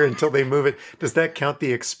 This year until they move it. Does that count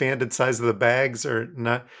the expanded size of the bags or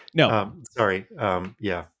not? No. Sorry.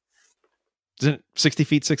 Yeah. Is it 60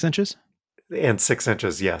 feet, 6 inches? And 6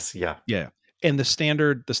 inches, yes. Yeah. Yeah. And the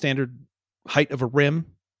standard height of a rim,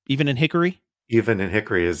 even in hickory? Even in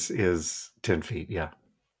hickory is 10 feet, yeah.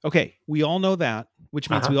 Okay. We all know that, which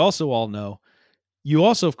means we also all know. You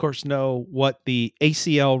also, of course, know what the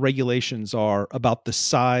ACL regulations are about the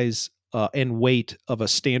size and weight of a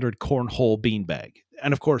standard cornhole beanbag.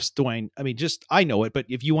 And of course, Dwayne, I mean, I know it, but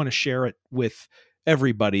if you want to share it with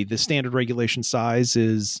everybody, the standard regulation size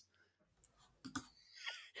is...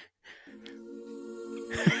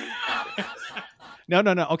 No.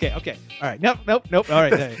 Okay. All right. Nope. All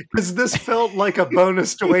right. Because this felt like a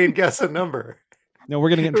bonus Dwayne guess a number. No, we're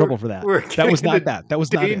going to get in trouble for that. That was not that. That was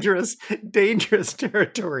dangerous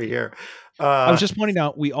territory here. I was just pointing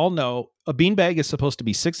out, we all know a beanbag is supposed to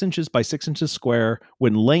be 6 inches by 6 inches square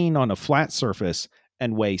when laying on a flat surface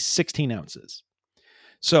and weigh 16 ounces.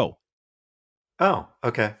 So. Oh,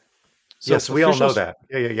 okay. So yes, we all know that.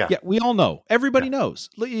 Yeah. Yeah, we all know. Everybody knows.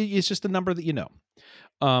 It's just a number that you know.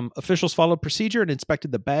 Officials followed procedure and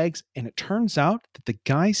inspected the bags, and it turns out that the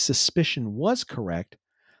guy's suspicion was correct.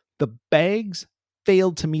 The bags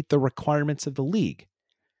failed to meet the requirements of the league.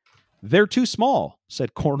 They're too small,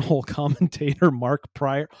 said cornhole commentator Mark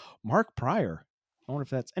Pryor. Mark Pryor? I wonder if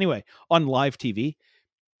that's... Anyway, on live TV,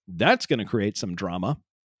 that's going to create some drama.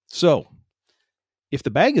 So, if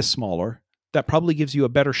the bag is smaller, that probably gives you a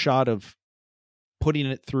better shot of putting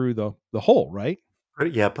it through the hole, right?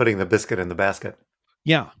 Yeah, putting the biscuit in the basket.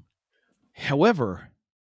 Yeah. However,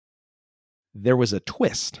 there was a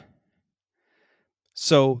twist.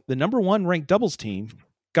 So the number 1 ranked doubles team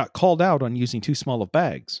got called out on using too small of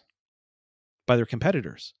bags by their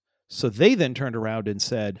competitors. So they then turned around and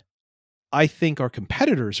said, I think our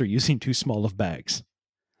competitors are using too small of bags.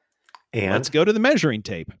 And let's go to the measuring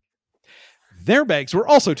tape. Their bags were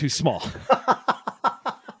also too small.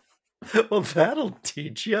 Well, that'll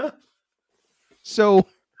teach you. So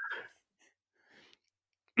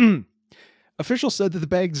officials said that the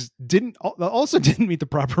bags also didn't meet the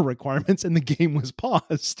proper requirements and the game was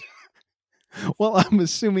paused. Well, I'm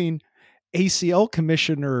assuming ACL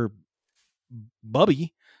commissioner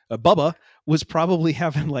Bubba was probably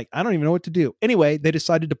having I don't even know what to do. Anyway, they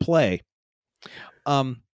decided to play.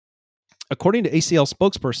 According to ACL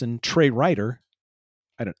spokesperson Trey Ryder,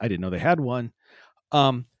 I didn't know they had one.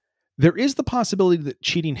 There is the possibility that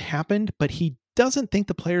cheating happened, but he doesn't think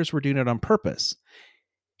the players were doing it on purpose.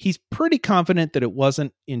 He's pretty confident that it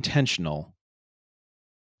wasn't intentional.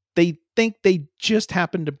 They think they just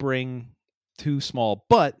happened to bring too small,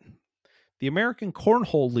 but the American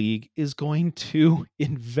Cornhole League is going to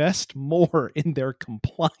invest more in their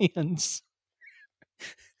compliance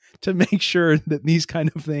to make sure that these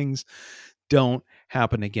kind of things don't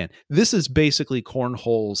happen again. This is basically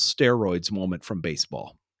cornhole's steroids moment from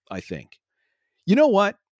baseball, I think. You know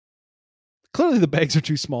what? Clearly the bags are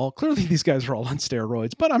too small. Clearly these guys are all on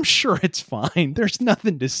steroids, but I'm sure it's fine. There's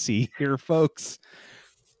nothing to see here, folks.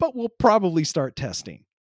 But we'll probably start testing.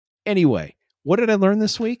 Anyway, what did I learn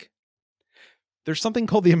this week? There's something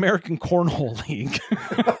called the American Cornhole League.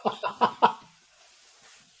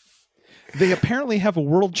 They apparently have a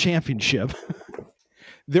world championship.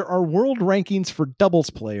 There are world rankings for doubles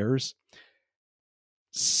players.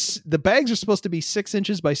 The bags are supposed to be 6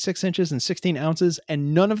 inches by 6 inches and 16 ounces,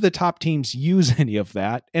 and none of the top teams use any of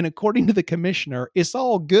that. And according to the commissioner, it's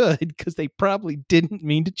all good because they probably didn't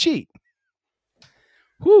mean to cheat.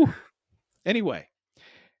 Whew. Anyway,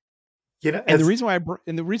 the reason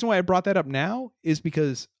why I brought that up now is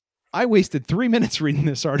because I wasted 3 minutes reading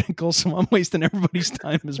this article, so I'm wasting everybody's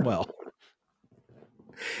time as well.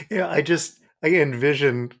 Yeah, I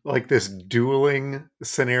envision this dueling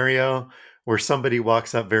scenario where somebody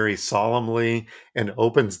walks up very solemnly and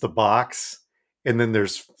opens the box, and then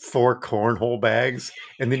there's 4 cornhole bags,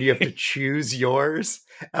 and then you have to choose yours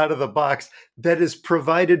out of the box that is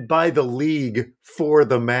provided by the league for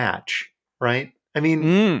the match, right? I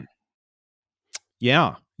mean...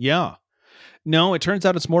 Yeah. No, it turns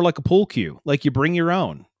out it's more like a pool cue. Like you bring your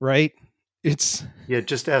own, right?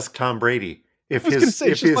 Just ask Tom Brady. If his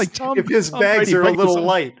bags are a little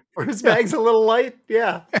light, or his bag's a little light,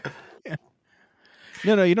 yeah.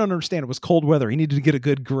 No, you don't understand. It was cold weather. He needed to get a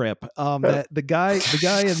good grip. The guy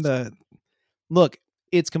in the look.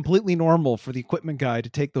 It's completely normal for the equipment guy to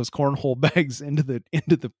take those cornhole bags into the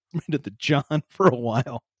John for a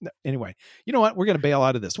while. Anyway, you know what? We're going to bail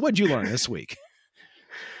out of this. What'd you learn this week?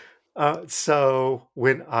 So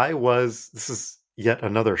this is yet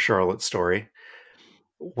another Charlotte story.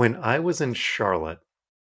 When I was in Charlotte,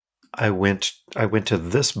 I went to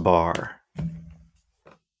this bar.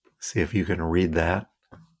 See if you can read that.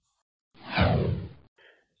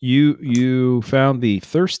 You found the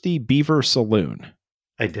Thirsty Beaver Saloon.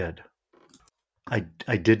 I did.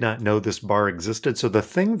 I did not know this bar existed. So the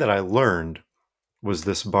thing that I learned was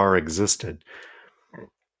this bar existed.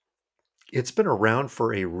 It's been around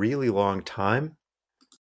for a really long time.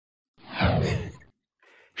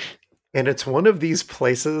 And it's one of these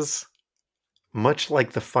places much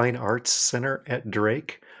like the Fine Arts Center at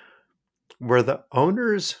Drake, where the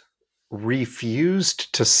owners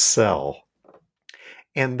refused to sell,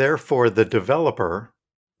 and therefore the developer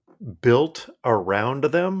built around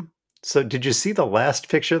them. So did you see the last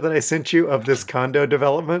picture that I sent you of this condo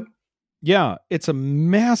development? Yeah, it's a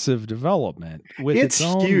massive development with its It's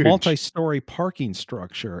own huge. multi-story parking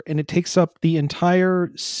structure, and it takes up the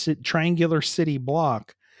entire triangular city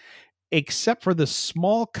block, except for the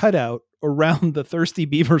small cutout around the Thirsty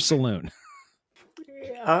Beaver Saloon.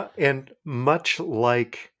 And much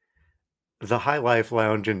like the High Life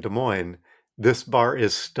Lounge in Des Moines, this bar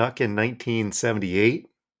is stuck in 1978.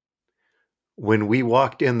 When we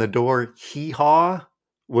walked in the door, Hee Haw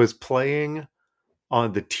was playing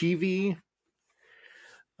on the TV.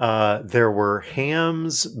 There were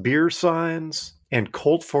Hamm's beer signs and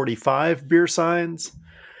Colt 45 beer signs.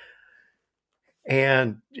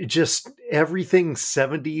 And just everything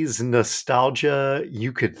 70s nostalgia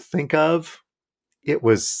you could think of. It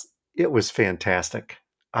was fantastic.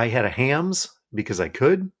 I had a Hamm's because I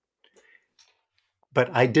could, but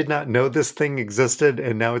I did not know this thing existed,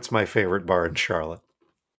 and now it's my favorite bar in Charlotte.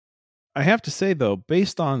 I have to say, though,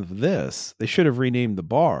 based on this, they should have renamed the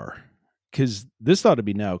bar, because this ought to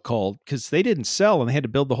be now called, because they didn't sell and they had to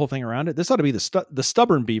build the whole thing around it. This ought to be the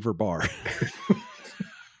Stubborn Beaver Bar.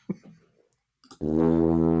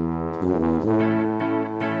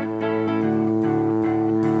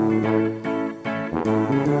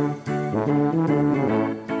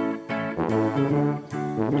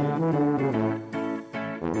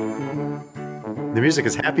 The music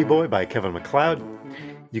is Happy Boy by Kevin MacLeod.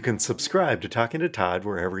 You can subscribe to Talking to Todd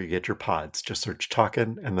wherever you get your pods. Just search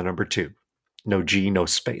Talking and the number 2. No G, no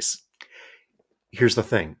space. Here's the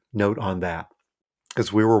thing. Note on that.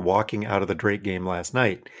 As we were walking out of the Drake game last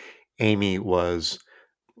night, Amy was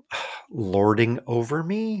lording over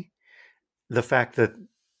me the fact that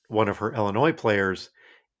one of her Illinois players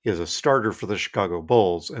is a starter for the Chicago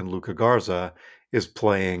Bulls and Luka Garza is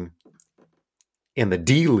playing in the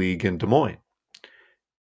D League in Des Moines.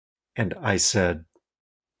 And I said,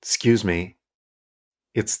 excuse me,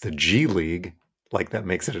 it's the G League. Like that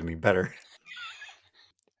makes it any better.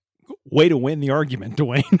 Way to win the argument,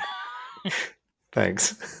 Dwayne.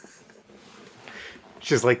 Thanks.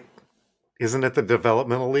 She's like, isn't it the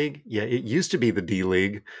developmental league? Yeah, it used to be the D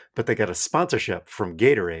League, but they got a sponsorship from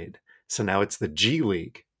Gatorade. So now it's the G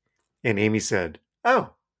League. And Amy said,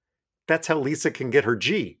 oh, that's how Lisa can get her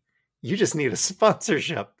G. You just need a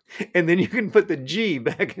sponsorship. And then you can put the G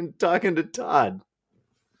back in Talking to Todd.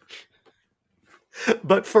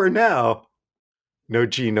 But for now, no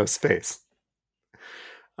G, no space.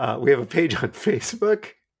 We have a page on Facebook.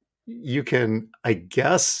 You can, I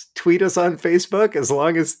guess, tweet us on Facebook as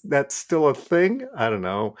long as that's still a thing. I don't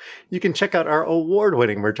know. You can check out our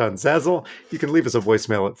award-winning merch on Zazzle. You can leave us a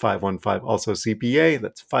voicemail at 515 also CPA.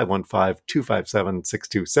 That's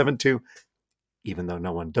 515-257-6272. Even though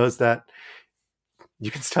no one does that. You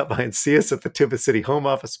can stop by and see us at the Tuba City home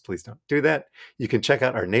office. Please don't do that. You can check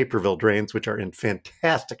out our Naperville drains, which are in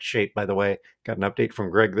fantastic shape, by the way. Got an update from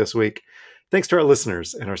Greg this week. Thanks to our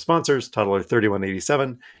listeners and our sponsors, Toddler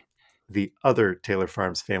 3187, the other Taylor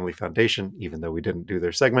Farms Family Foundation, even though we didn't do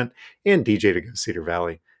their segment, and DJ to Go Cedar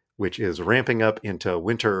Valley, which is ramping up into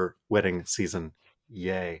winter wedding season.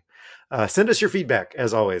 Yay. Send us your feedback.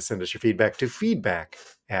 As always, send us your feedback to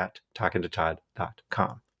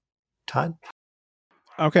feedback@talkingtotod.com. Todd?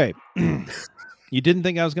 Okay. You didn't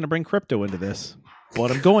think I was going to bring crypto into this,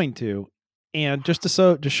 but I'm going to. And just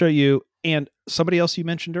to show you, and somebody else you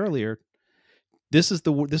mentioned earlier, this is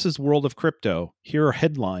World of Crypto. Here are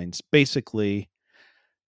headlines. Basically,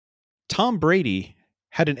 Tom Brady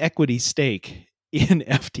had an equity stake in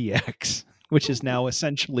FTX, which is now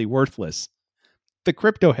essentially worthless. The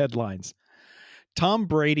crypto headlines. Tom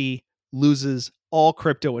Brady loses all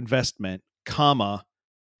crypto investment, comma,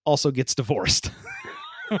 also gets divorced.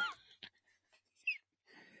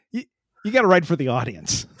 You got to write for the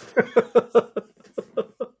audience.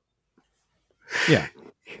 Yeah.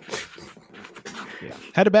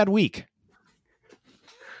 Had a bad week.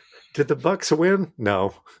 Did the Bucks win?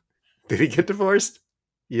 No. Did he get divorced?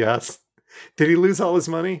 Yes. Did he lose all his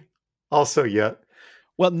money? Also, yeah.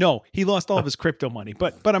 Well, no, he lost all of his crypto money,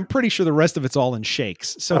 but I'm pretty sure the rest of it's all in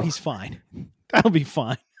shakes, so he's fine. That'll be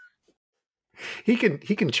fine. He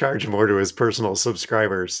can charge more to his personal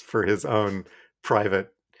subscribers for his own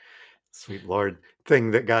private, sweet Lord,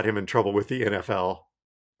 thing that got him in trouble with the NFL.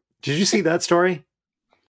 Did you see that story?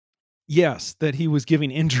 Yes, that he was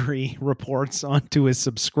giving injury reports onto his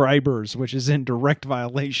subscribers, which is in direct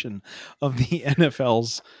violation of the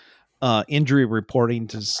NFL's injury reporting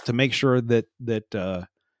to make sure that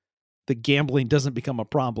that gambling doesn't become a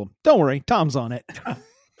problem. Don't worry, Tom's on it.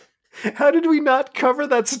 How did we not cover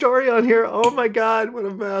that story on here? Oh my God, what a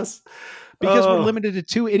mess. Because we're limited to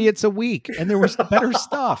 2 idiots a week, and there was better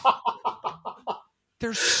stuff.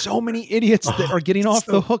 There's so many idiots that are getting off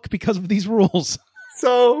the hook because of these rules.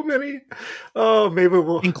 So many. Oh, maybe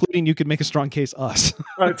we'll... Including, you could make a strong case, us.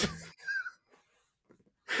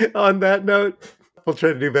 On that note, we'll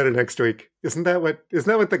try to do better next week. Isn't that what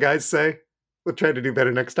the guys say? We'll try to do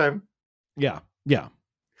better next time. Yeah. Yeah,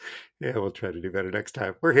 we'll try to do better next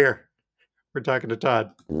time. We're here. We're talking to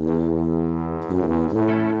Todd.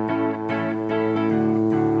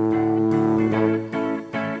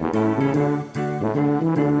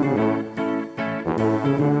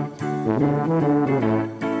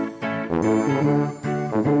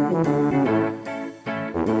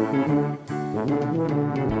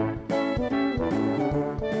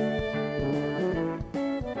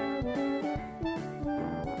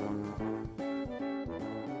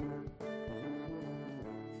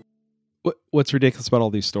 What's ridiculous about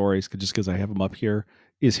all these stories, just because I have them up here,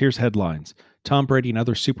 is here's headlines. Tom Brady and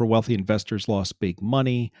other super wealthy investors lost big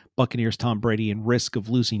money. Buccaneers Tom Brady in risk of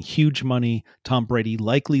losing huge money. Tom Brady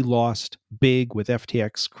likely lost big with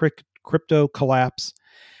FTX crypto collapse.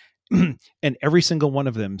 And every single one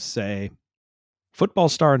of them say, football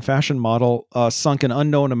star and fashion model sunk an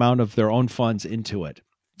unknown amount of their own funds into it.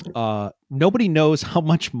 Nobody knows how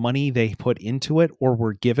much money they put into it or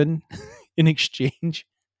were given in exchange.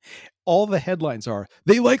 All the headlines are,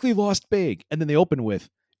 they likely lost big. And then they open with,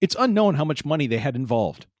 it's unknown how much money they had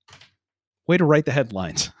involved. Way to write the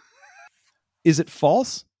headlines. Is it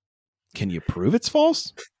false? Can you prove it's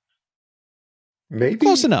false? Maybe.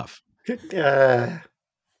 Close enough. I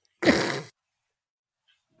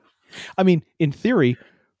mean, in theory,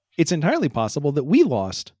 it's entirely possible that we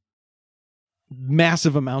lost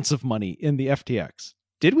massive amounts of money in the FTX.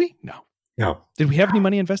 Did we? No. Did we have any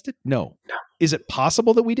money invested? No. Is it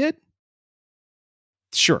possible that we did?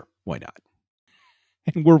 Sure. Why not?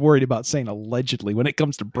 And we're worried about saying allegedly when it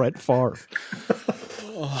comes to Brett Favre.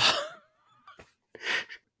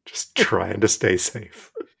 Just trying to stay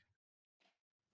safe.